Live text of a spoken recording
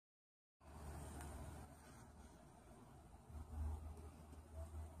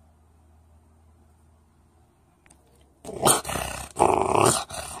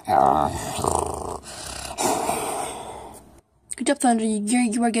Good job, Thunder.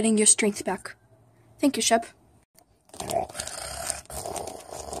 You are getting your strength back. Thank you, Shep.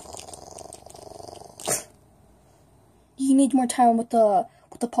 You need more time with the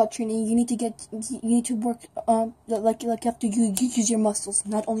pod training. You need to work like you have to use your muscles,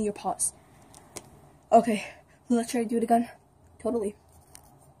 not only your paws. Okay, let's try to do it again. Totally.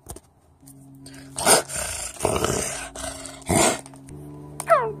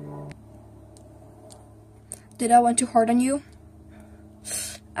 Did I went too hard on you?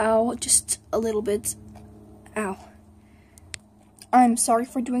 Ow, just a little bit. Ow. I'm sorry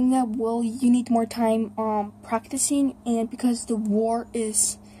for doing that. Well, you need more time practicing, and because the war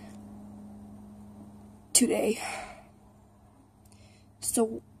is today.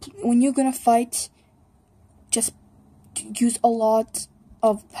 So when you're gonna fight, just use a lot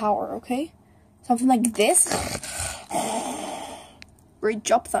of power, okay? Something like this. Great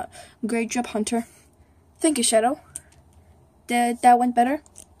job, Hunter. Thank you, Shadow. Did that went better?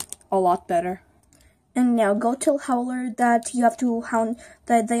 A lot better. And now go tell Howler that you have to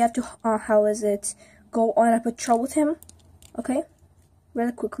go on a patrol with him, okay?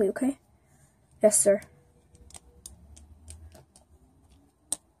 Really quickly, okay? Yes, sir.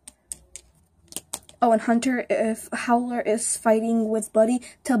 Oh, and Hunter, if Howler is fighting with Buddy,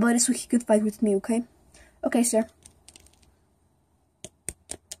 tell Buddy so he can fight with me, okay? Okay, sir.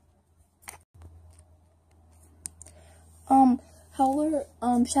 Howler,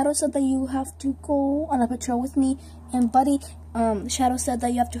 Shadow said that you have to go on a patrol with me, and Buddy, Shadow said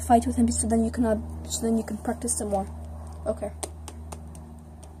that you have to fight with him so then you can practice some more. Okay.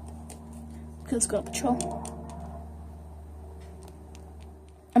 Let's go on patrol.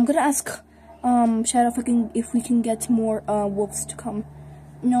 I'm gonna ask Shadow if we can get more wolves to come.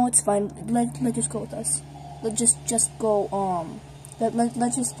 No, it's fine. Let just go with us. Let's just go.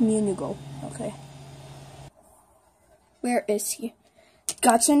 Let's just me and you go. Okay. Where is he?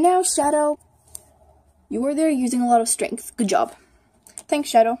 Gotcha now, Shadow. You were there using a lot of strength. Good job. Thanks,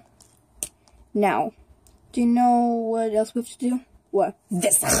 Shadow. Now, do you know what else we have to do? What?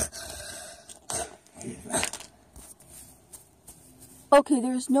 This. Okay,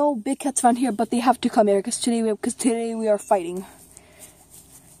 there's no big cats around here, but they have to come here because today we are fighting.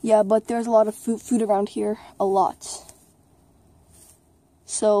 Yeah, but there's a lot of food around here. A lot.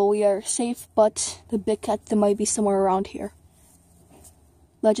 So we are safe, but the big cat, they might be somewhere around here.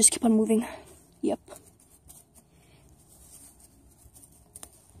 Let's just keep on moving. Yep.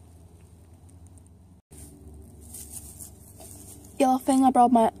 Yellow Fang, I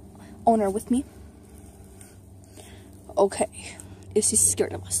brought my owner with me. Okay. Is he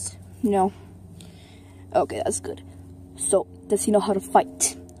scared of us? No. Okay, that's good. So, does he know how to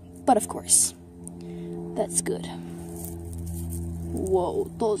fight? But of course. That's good. Whoa,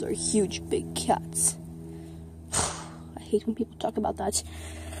 those are huge big cats. I hate when people talk about that.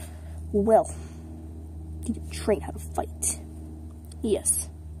 Well, did you train how to fight? Yes.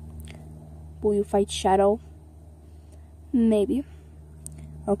 Will you fight Shadow? Maybe.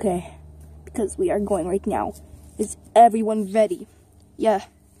 Okay, because we are going right now. Is everyone ready? Yeah.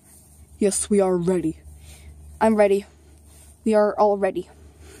 Yes, we are ready. I'm ready. We are all ready.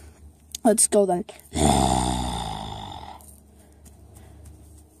 Let's go then.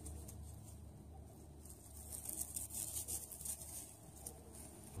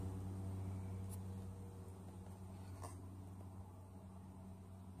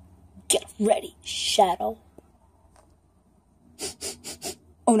 Get ready, Shadow.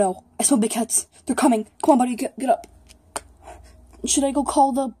 Oh no, I smell big cats. They're coming. Come on, buddy, get up. Should I go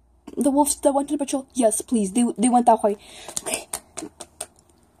call the wolves that went to the patrol? Yes, please. They went that way. Okay.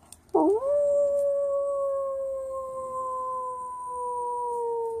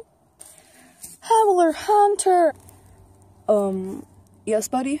 Howler, Hunter. Yes,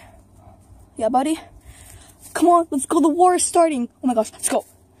 buddy? Yeah, buddy? Come on, let's go. The war is starting. Oh my gosh, let's go.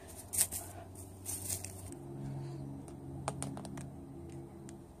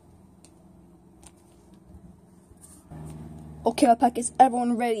 Okay, my pack, is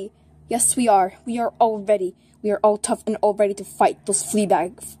everyone ready? Yes, we are. We are all ready. We are all tough and all ready to fight those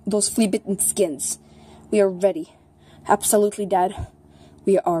flea-bitten skins. We are ready. Absolutely, Dad.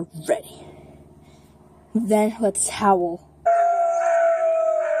 We are ready. Then let's howl.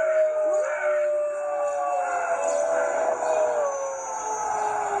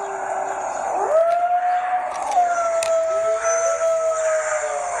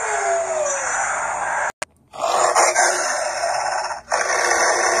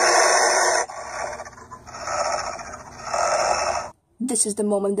 This is the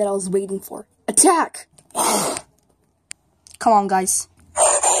moment that I was waiting for. Attack! Come on, guys.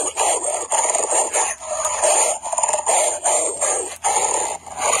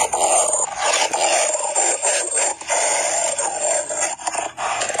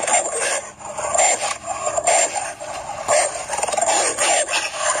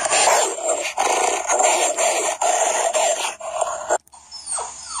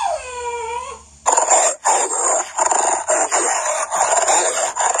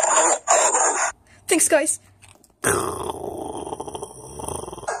 Thanks, guys.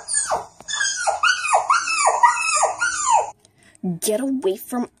 Get away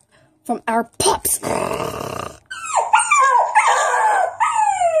from our pups.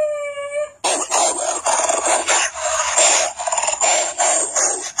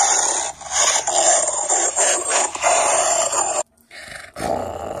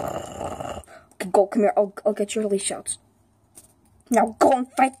 Go, come here. I'll get your leash out. Now go and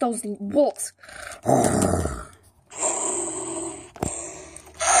fight those wolves.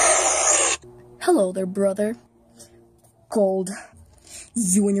 Hello there, brother. Gold.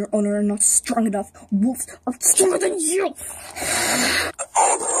 You and your owner are not strong enough. Wolves are stronger than you.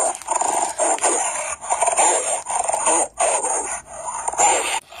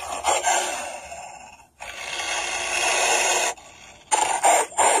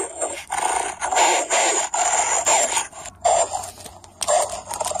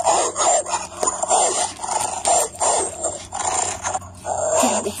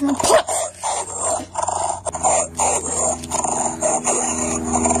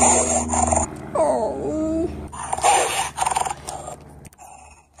 Oh.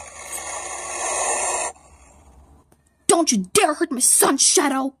 Don't you dare hurt my son,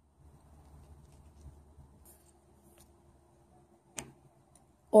 Shadow!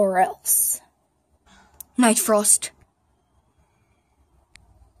 Or else. Night Frost.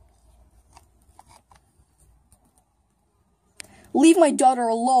 Leave my daughter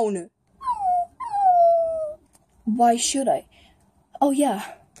alone. Why should I? Oh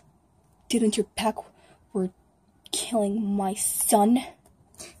yeah. Didn't your pack were killing my son?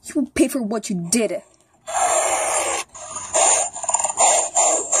 You will pay for what you did.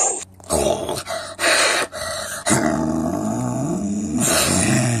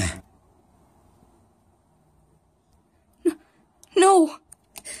 No.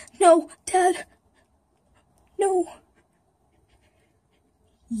 No, Dad. No.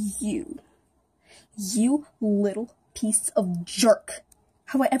 You little piece of jerk.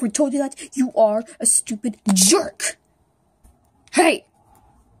 Have I ever told you that? You are a stupid jerk. Hey!